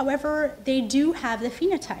testing. However, they do have the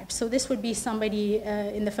phenotype. So this would be somebody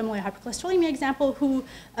in the familial hypercholesterolemia example who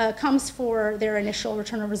comes for their initial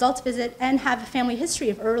return of results visit and have a family history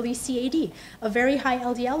of early CAD, of very high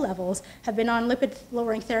LDL levels, have been on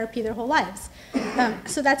lipid-lowering therapy their whole lives.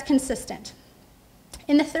 So that's consistent.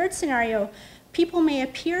 In the third scenario, people may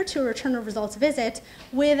appear to a return of results visit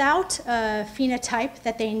without a phenotype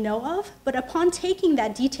that they know of, but upon taking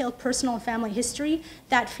that detailed personal and family history,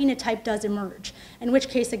 that phenotype does emerge, in which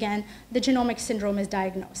case, again, the genomic syndrome is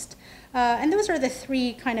diagnosed. And those are the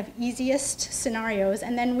three kind of easiest scenarios,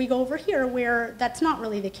 and then we go over here where that's not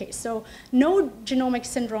really the case. So no genomic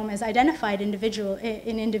syndrome is identified in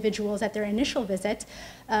individuals at their initial visit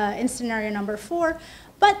in scenario number 4,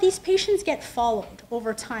 but these patients get followed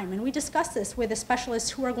over time, and we discuss this with the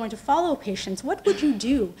specialists who are going to follow patients. What would you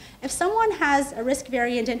do? If someone has a risk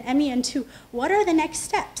variant in MEN2, what are the next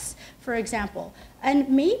steps, for example? And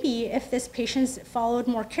maybe if this patient's followed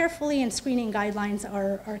more carefully and screening guidelines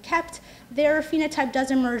are kept, their phenotype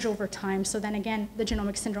does emerge over time, so then again, the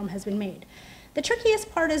genomic syndrome has been made. The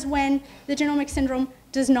trickiest part is when the genomic syndrome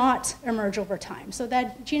does not emerge over time. So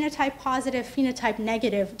that genotype positive, phenotype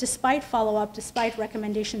negative, despite follow-up, despite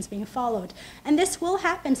recommendations being followed. And this will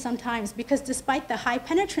happen sometimes because despite the high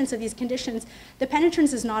penetrance of these conditions, the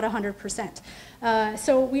penetrance is not 100%.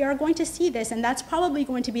 So we are going to see this, and that's probably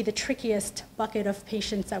going to be the trickiest bucket of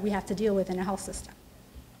patients that we have to deal with in a health system.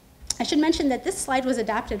 I should mention that this slide was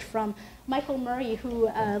adapted from Michael Murray, who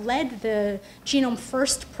led the Genome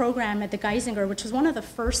First program at the Geisinger, which was one of the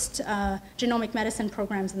first genomic medicine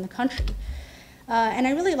programs in the country. And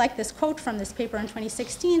I really like this quote from this paper in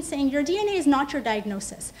 2016 saying, "Your DNA is not your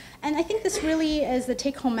diagnosis." And I think this really is the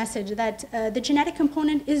take-home message that the genetic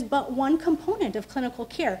component is but one component of clinical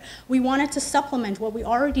care. We want it to supplement what we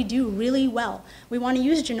already do really well. We want to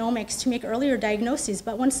use genomics to make earlier diagnoses,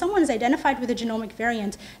 but when someone is identified with a genomic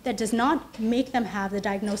variant, that does not make them have the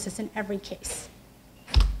diagnosis in every case.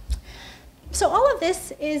 So all of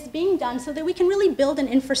this is being done so that we can really build an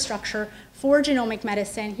infrastructure for genomic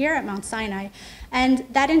medicine here at Mount Sinai. And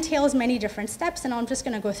that entails many different steps, and I'm just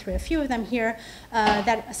going to go through a few of them here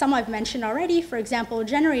that some I've mentioned already. For example,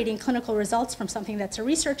 generating clinical results from something that's a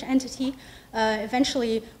research entity.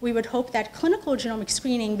 Eventually, we would hope that clinical genomic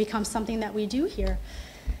screening becomes something that we do here.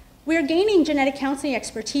 We're gaining genetic counseling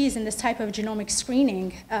expertise in this type of genomic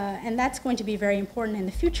screening, and that's going to be very important in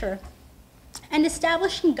the future. And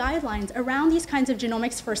establishing guidelines around these kinds of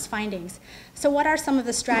genomics first findings. So what are some of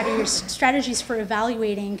the strategies for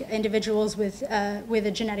evaluating individuals with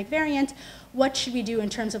a genetic variant? What should we do in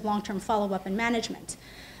terms of long-term follow-up and management?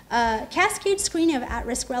 Cascade screening of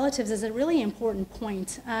at-risk relatives is a really important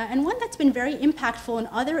point, and one that's been very impactful in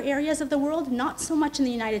other areas of the world, not so much in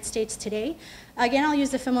the United States today. Again, I'll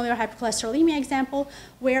use the familial hypercholesterolemia example,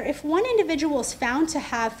 where if one individual is found to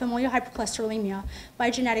have familial hypercholesterolemia by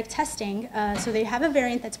genetic testing, so they have a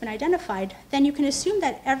variant that's been identified, then you can assume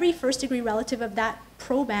that every first-degree relative of that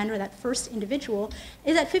proband or that first individual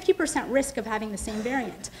is at 50% risk of having the same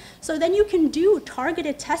variant. So then you can do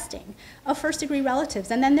targeted testing of first-degree relatives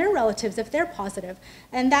and then their relatives if they're positive,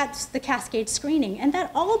 and that's the cascade screening, and that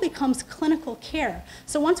all becomes clinical care.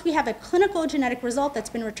 So once we have a clinical genetic result that's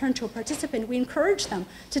been returned to a participant, we encourage them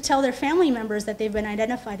to tell their family members that they've been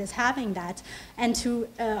identified as having that and to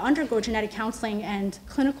undergo genetic counseling and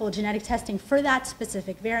clinical genetic testing for that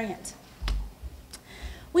specific variant.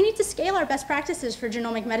 we need to scale our best practices for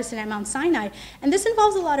genomic medicine at Mount Sinai. And this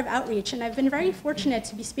involves a lot of outreach. And I've been very fortunate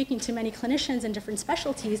to be speaking to many clinicians in different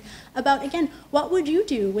specialties about, again, what would you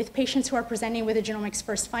do with patients who are presenting with a genomics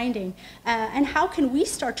first finding? And how can we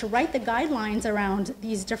start to write the guidelines around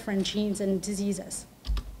these different genes and diseases?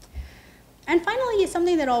 And finally,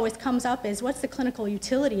 something that always comes up is what's the clinical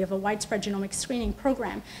utility of a widespread genomic screening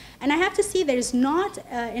program? And I have to say there's not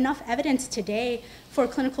enough evidence today for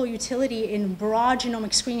clinical utility in broad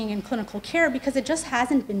genomic screening in clinical care because it just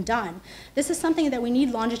hasn't been done. This is something that we need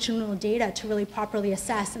longitudinal data to really properly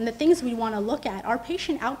assess. And the things we want to look at are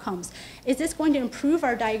patient outcomes. Is this going to improve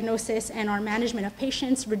our diagnosis and our management of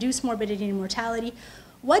patients, reduce morbidity and mortality?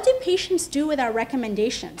 What do patients do with our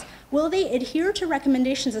recommendations? Will they adhere to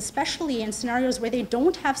recommendations, especially in scenarios where they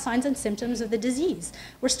don't have signs and symptoms of the disease?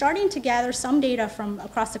 We're starting to gather some data from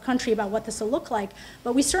across the country about what this will look like,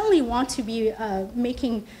 but we certainly want to be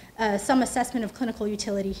making some assessment of clinical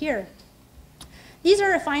utility here. These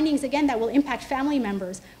are findings, again, that will impact family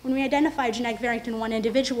members. When we identify a genetic variant in one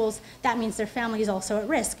individual, that means their family is also at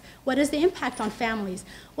risk. What is the impact on families?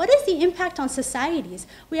 What is the impact on societies?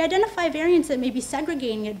 We identify variants that may be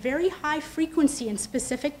segregating at very high frequency in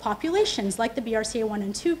specific populations, like the BRCA1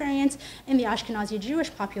 and 2 variants in the Ashkenazi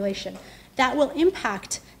Jewish population. That will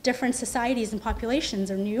impact different societies and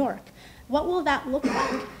populations in New York. What will that look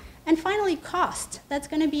like? And finally, cost. That's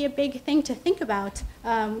going to be a big thing to think about.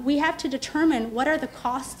 We have to determine what are the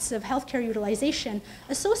costs of healthcare utilization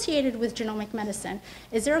associated with genomic medicine.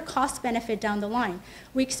 Is there a cost benefit down the line?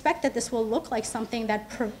 We expect that this will look like something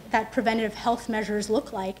that, that preventative health measures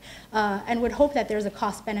look like, and would hope that there's a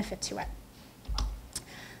cost benefit to it.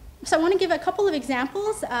 So I want to give a couple of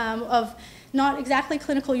examples of not exactly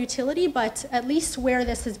clinical utility, but at least where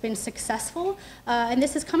this has been successful. And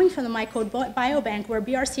this is coming from the MyCode Biobank, where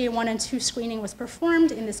BRCA1 and 2 screening was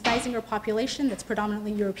performed in this Geisinger population that's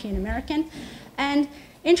predominantly European American. And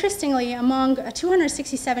interestingly, among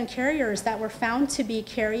 267 carriers that were found to be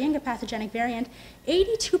carrying a pathogenic variant,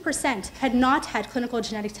 82% had not had clinical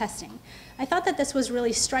genetic testing. I thought that this was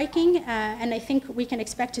really striking, and I think we can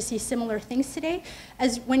expect to see similar things today.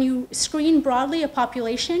 As when you screen broadly a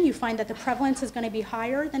population, you find that the prevalence is going to be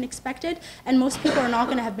higher than expected, and most people are not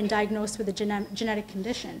going to have been diagnosed with a genetic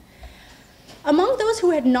condition. Among those who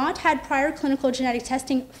had not had prior clinical genetic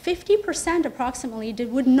testing, 50% approximately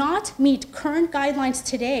would not meet current guidelines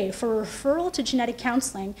today for referral to genetic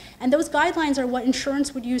counseling, and those guidelines are what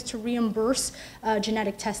insurance would use to reimburse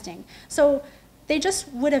genetic testing. So they just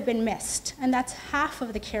would have been missed, and that's half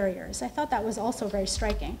of the carriers. I thought that was also very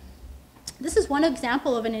striking. This is one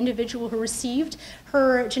example of an individual who received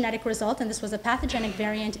her genetic result, and this was a pathogenic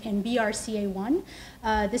variant in BRCA1.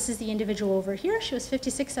 This is the individual over here. She was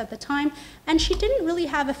 56 at the time, and she didn't really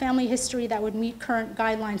have a family history that would meet current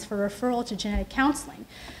guidelines for referral to genetic counseling.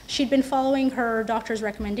 She'd been following her doctor's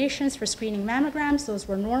recommendations for screening mammograms. Those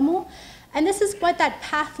were normal. And this is what that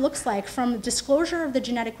path looks like from disclosure of the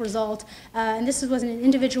genetic result. And this was an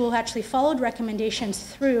individual who actually followed recommendations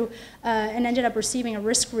through and ended up receiving a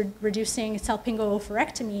risk-reducing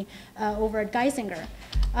salpingo-oophorectomy over at Geisinger.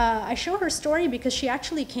 I show her story because she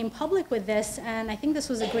actually came public with this, and I think this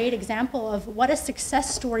was a great example of what a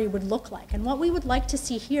success story would look like and what we would like to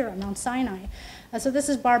see here at Mount Sinai. So this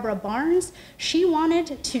is Barbara Barnes. She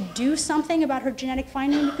wanted to do something about her genetic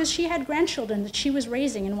finding because she had grandchildren that she was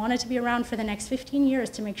raising and wanted to be around for the next 15 years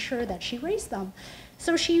to make sure that she raised them.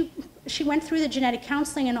 So she went through the genetic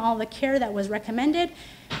counseling and all the care that was recommended,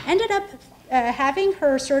 ended up having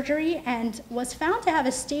her surgery, and was found to have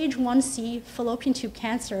a stage 1C fallopian tube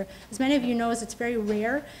cancer. As many of you know, it's very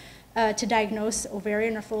rare to diagnose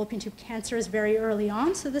ovarian or fallopian tube cancers very early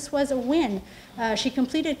on, so this was a win. She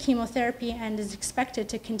completed chemotherapy and is expected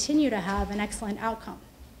to continue to have an excellent outcome.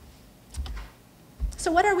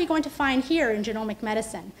 So what are we going to find here in genomic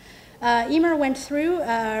medicine? Eimear went through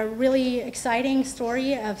a really exciting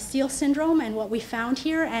story of Steele syndrome and what we found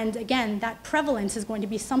here, and again, that prevalence is going to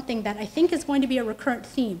be something that I think is going to be a recurrent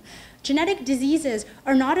theme. Genetic diseases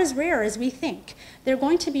are not as rare as we think. They're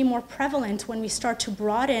going to be more prevalent when we start to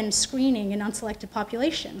broaden screening in unselected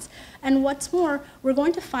populations. And what's more, we're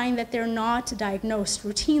going to find that they're not diagnosed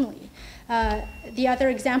routinely. The other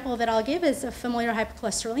example that I'll give is a familial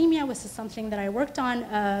hypercholesterolemia, which is something that I worked on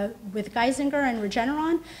with Geisinger and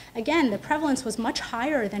Regeneron. Again, the prevalence was much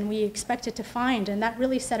higher than we expected to find, and that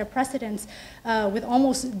really set a precedence with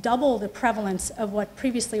almost double the prevalence of what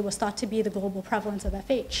previously was thought to be the global prevalence of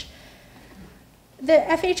FH. The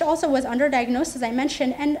FH also was underdiagnosed, as I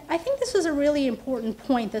mentioned, and I think this was a really important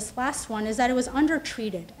point, this last one, is that it was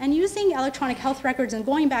undertreated. And using electronic health records and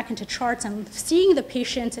going back into charts and seeing the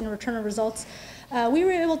patients and return of results, we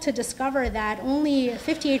were able to discover that only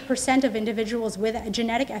 58% of individuals with a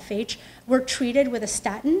genetic FH were treated with a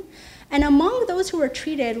statin. And among those who were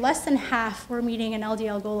treated, less than half were meeting an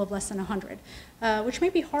LDL goal of less than 100, which may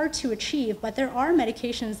be hard to achieve, but there are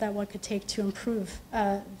medications that one could take to improve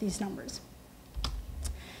these numbers.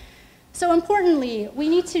 So importantly, we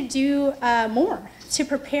need to do more to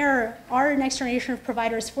prepare our next generation of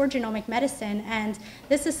providers for genomic medicine, and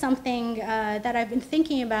this is something that I've been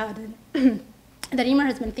thinking about, that Eimear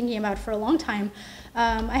has been thinking about for a long time.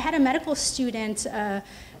 I had a medical student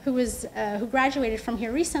who graduated from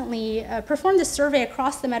here recently, performed this survey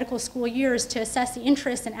across the medical school years to assess the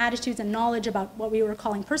interests and attitudes and knowledge about what we were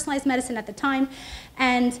calling personalized medicine at the time.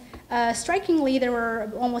 And strikingly, there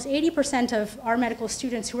were almost 80% of our medical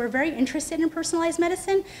students who were very interested in personalized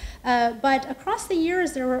medicine, but across the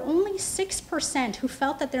years, there were only 6% who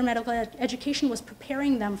felt that their medical education was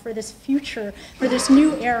preparing them for this future, for this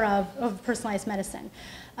new era of personalized medicine.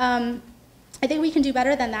 I think we can do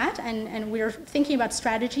better than that, and we're thinking about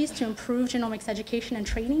strategies to improve genomics education and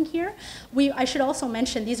training here. I should also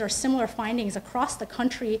mention these are similar findings across the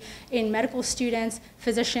country in medical students,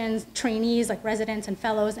 physicians, trainees like residents and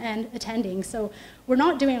fellows, and attending. So we're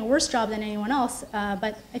not doing a worse job than anyone else,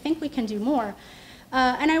 but I think we can do more.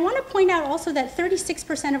 And I want to point out also that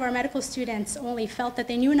 36% of our medical students only felt that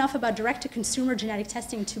they knew enough about direct-to-consumer genetic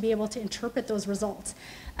testing to be able to interpret those results.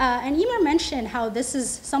 And Eimear mentioned how this is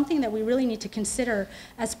something that we really need to consider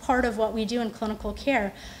as part of what we do in clinical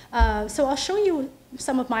care. So I'll show you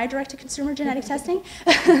some of my direct-to-consumer genetic testing.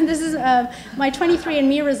 This is my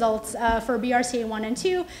 23andMe results for BRCA1 and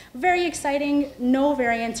 2. Very exciting, no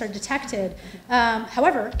variants are detected.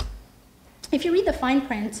 However, if you read the fine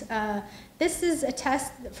print, this is a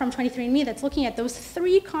test from 23andMe that's looking at those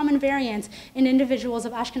 3 common variants in individuals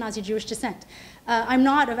of Ashkenazi Jewish descent. I'm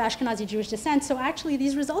not of Ashkenazi Jewish descent, so actually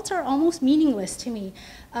these results are almost meaningless to me.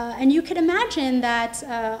 And you could imagine that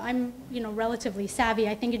I'm relatively savvy,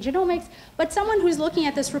 I think, in genomics, but someone who's looking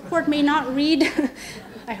at this report may not read,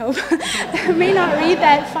 I hope, may not read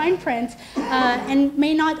that fine print and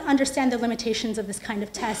may not understand the limitations of this kind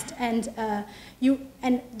of test. And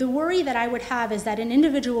the worry that I would have is that an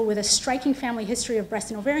individual with a striking family history of breast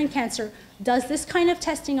and ovarian cancer does this kind of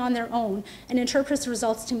testing on their own and interprets the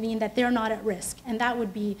results to mean that they're not at risk. And that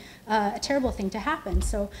would be a terrible thing to happen.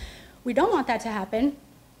 So we don't want that to happen.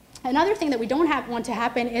 Another thing that we don't want to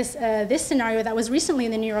happen is this scenario that was recently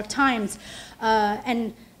in the New York Times.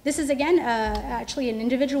 And this is, again, actually an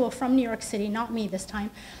individual from New York City, not me this time,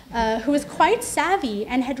 who was quite savvy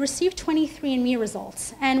and had received 23andMe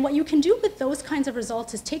results. And what you can do with those kinds of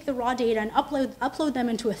results is take the raw data and upload them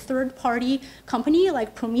into a third-party company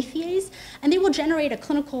like Promethease, and they will generate a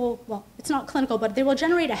clinical, well, it's not clinical, but they will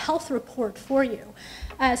generate a health report for you.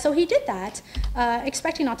 So he did that,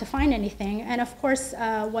 expecting not to find anything, and of course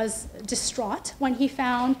was distraught when he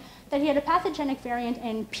found that he had a pathogenic variant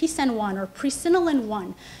in PSEN1 or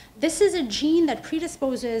presenilin-1. This is a gene that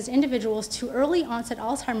predisposes individuals to early onset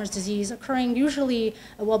Alzheimer's disease, occurring usually,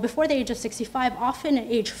 well, before the age of 65, often at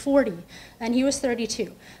age 40, and he was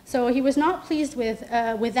 32. So he was not pleased with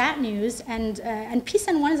that news, and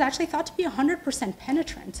PSEN1 is actually thought to be 100%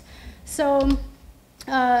 penetrant. So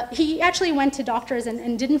he actually went to doctors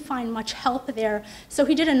and didn't find much help there, so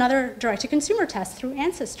he did another direct-to-consumer test through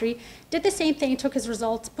Ancestry, did the same thing, took his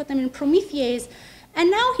results, put them in Promethease, and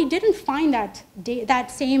now he didn't find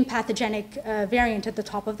that same pathogenic variant at the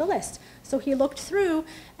top of the list. So he looked through,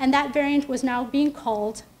 and that variant was now being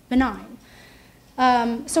called benign.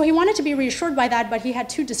 So he wanted to be reassured by that, but he had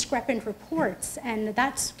 2 discrepant reports, and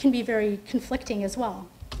that can be very conflicting as well.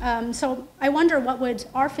 So I wonder what would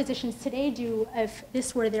our physicians today do if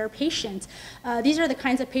this were their patient. These are the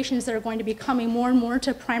kinds of patients that are going to be coming more and more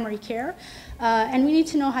to primary care, and we need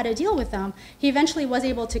to know how to deal with them. He eventually was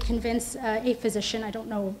able to convince a physician, I don't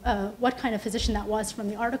know what kind of physician that was from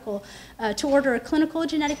the article, to order a clinical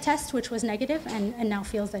genetic test, which was negative, and now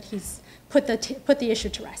feels that he's put the issue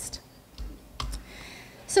to rest.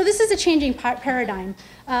 So this is a changing paradigm.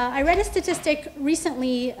 I read a statistic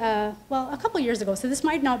recently, well, a couple years ago, so this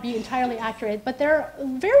might not be entirely accurate, but there are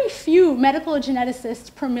very few medical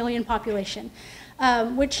geneticists per million population,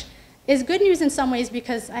 which is good news in some ways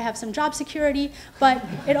because I have some job security, but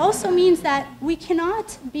it also means that we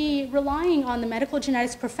cannot be relying on the medical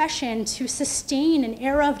genetics profession to sustain an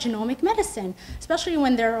era of genomic medicine, especially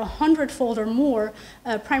when there are 100-fold or more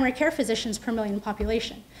primary care physicians per million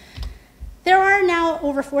population. There are now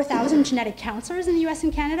over 4,000 genetic counselors in the US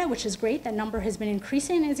and Canada, which is great. That number has been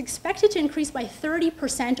increasing and is expected to increase by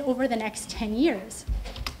 30% over the next 10 years.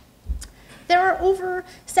 there are over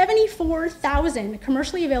 74,000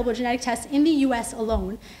 commercially available genetic tests in the US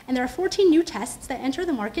alone, and there are 14 new tests that enter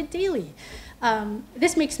the market daily.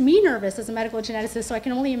 This makes me nervous as a medical geneticist, so I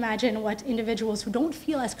can only imagine what individuals who don't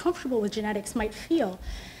feel as comfortable with genetics might feel.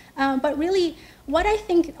 But really, what I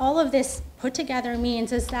think all of this put together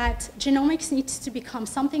means is that genomics needs to become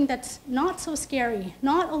something that's not so scary,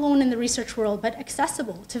 not alone in the research world, but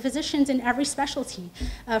accessible to physicians in every specialty,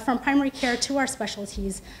 from primary care to our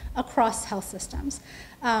specialties across health systems.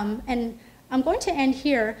 And I'm going to end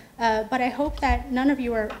here, but I hope that none of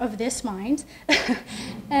you are of this mind.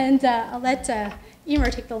 And I'll let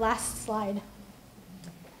Eimear take the last slide.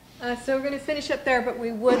 So we're going to finish up there, but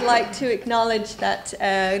we would like to acknowledge that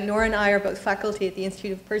Noura and I are both faculty at the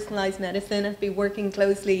Institute of Personalized Medicine. I've been working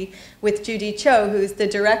closely with Judy Cho, who's the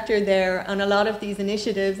director there, on a lot of these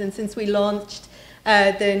initiatives. And since we launched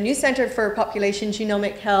the new Center for Population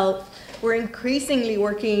Genomic Health, we're increasingly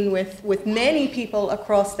working with many people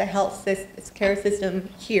across the health care system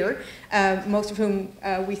here, most of whom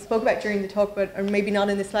we spoke about during the talk, but are maybe not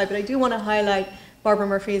in this slide. But I do want to highlight Barbara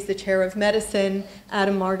Murphy is the chair of medicine,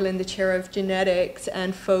 Adam Margolin, the chair of genetics,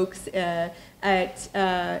 and folks at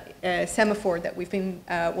Semaphore that we've been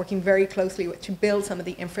working very closely with to build some of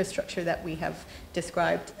the infrastructure that we have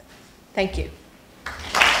described. Thank you.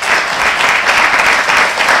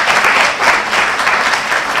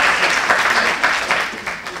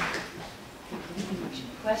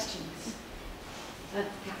 Questions?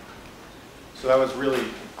 So that was really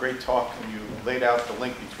a great talk, and you laid out the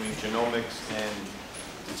link between genomics and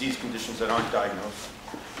disease conditions that aren't diagnosed.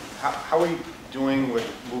 How are you doing with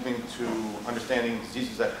moving to understanding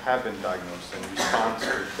diseases that have been diagnosed and response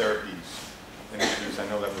to therapies initiatives? I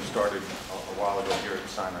know that was started a while ago here at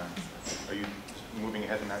Sinai. Are you moving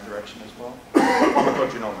ahead in that direction as well?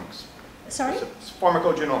 Pharmacogenomics. Sorry? It's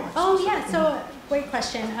pharmacogenomics. Oh, yeah, so great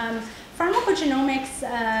question. Pharmacogenomics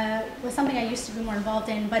was something I used to be more involved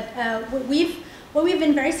in, but what we've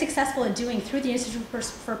been very successful at doing through the Institute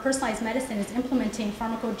for Personalized Medicine is implementing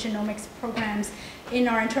pharmacogenomics programs in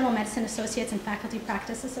our internal medicine associates and faculty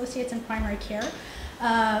practice associates in primary care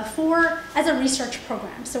as a research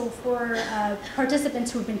program. So for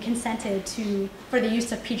participants who have been consented for the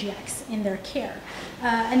use of PGX in their care.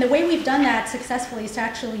 And the way we've done that successfully is to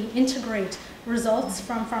actually integrate results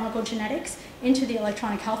from pharmacogenetics into the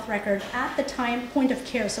electronic health record at the point of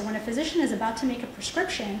care. So when a physician is about to make a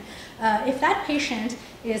prescription, if that patient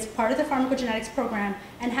is part of the pharmacogenetics program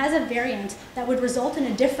and has a variant that would result in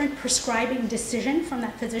a different prescribing decision from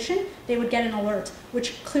that physician, they would get an alert,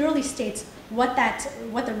 which clearly states what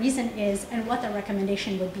the reason is and what the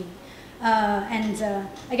recommendation would be.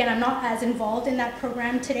 Again, I'm not as involved in that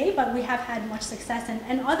program today, but we have had much success,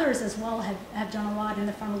 and others as well have done a lot in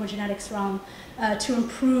the pharmacogenetics realm to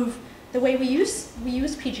improve the way we use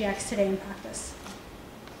PGX today in practice.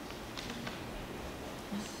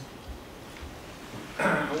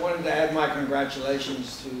 I wanted to add my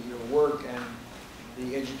congratulations to your work and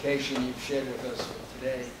the education you've shared with us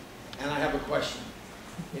today. And I have a question.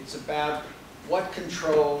 It's about what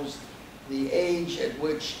controls the age at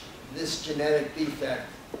which this genetic defect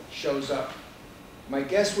shows up. My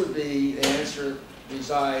guess would be the answer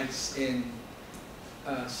resides in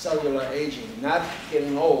cellular aging, not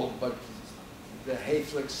getting old, but the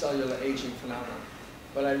Hayflick cellular aging phenomenon.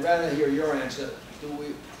 But I'd rather hear your answer.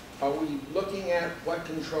 Are we looking at what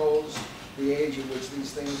controls the age at which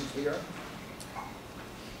these things appear?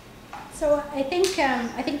 So I think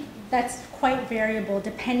that's quite variable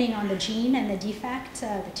depending on the gene and the defect,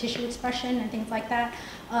 the tissue expression and things like that.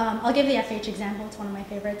 I'll give the FH example, it's one of my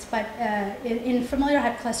favorites, but in familial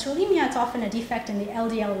hypercholesterolemia, it's often a defect in the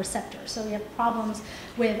LDL receptor. So we have problems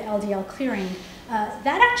with LDL clearing.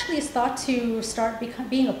 That actually is thought to start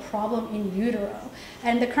being a problem in utero.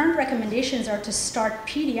 And the current recommendations are to start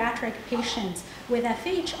pediatric patients with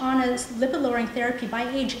FH on a lipid-lowering therapy by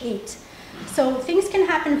age 8. So things can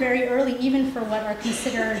happen very early, even for what are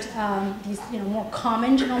considered these more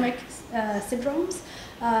common genomic syndromes.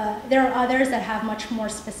 There are others that have much more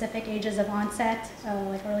specific ages of onset,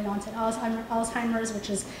 like early onset Alzheimer's, which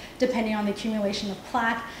is depending on the accumulation of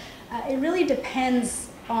plaque. It really depends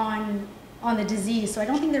on the disease, so I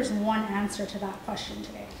don't think there's one answer to that question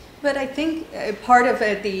today. But I think part of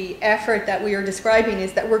the effort that we are describing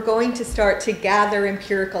is that we're going to start to gather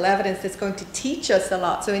empirical evidence that's going to teach us a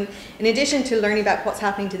lot. So in addition to learning about what's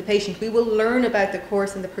happening to the patient, we will learn about the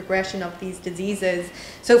course and the progression of these diseases.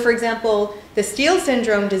 So for example, the Steele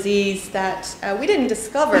syndrome disease that we didn't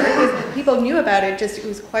discover, people knew about it, just it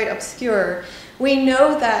was quite obscure, we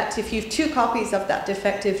know that if you have 2 copies of that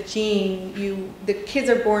defective gene, the kids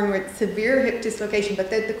are born with severe hip dislocation, but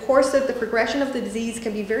the course of the progression of the disease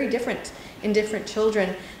can be very different in different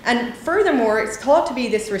children. And furthermore, it's thought to be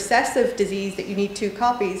this recessive disease that you need 2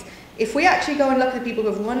 copies. If we actually go and look at people who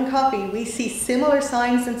have 1 copy, we see similar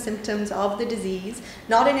signs and symptoms of the disease,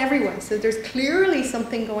 not in everyone. So there's clearly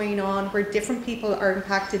something going on where different people are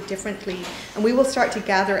impacted differently, and we will start to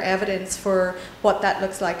gather evidence for what that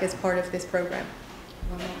looks like as part of this program.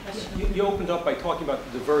 You opened up by talking about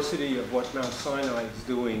the diversity of what Mount Sinai is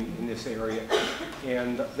doing in this area,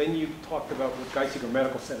 and then you talked about what Geisinger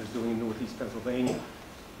Medical Center is doing in Northeast Pennsylvania.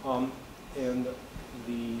 And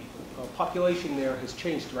the population there has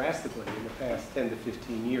changed drastically in the past 10 to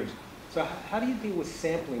 15 years. So how do you deal with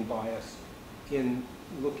sampling bias in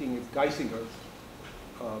looking at Geisinger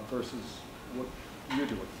versus what you're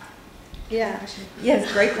doing? Yeah,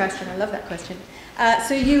 yes, great question. I love that question.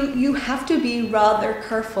 So you have to be rather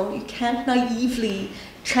careful. You can't naively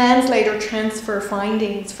translate or transfer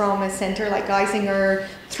findings from a center like Geisinger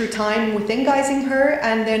through time within Geisinger,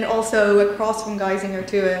 and then also across from Geisinger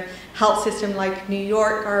to a health system like New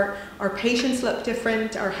York. Our patients look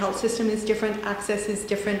different, our health system is different, access is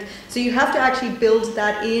different. So you have to actually build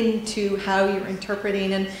that into how you're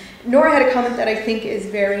interpreting. And Noura had a comment that I think is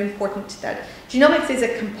very important, that genomics is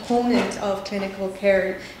a component of clinical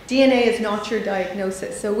care. DNA is not your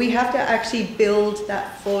diagnosis. So we have to actually build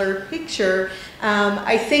that fuller picture.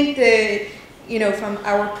 I think that, you know, from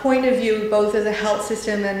our point of view, both as a health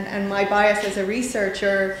system and my bias as a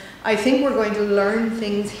researcher, I think we're going to learn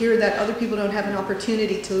things here that other people don't have an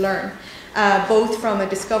opportunity to learn, both from a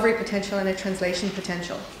discovery potential and a translation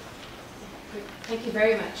potential. Thank you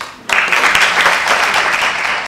very much.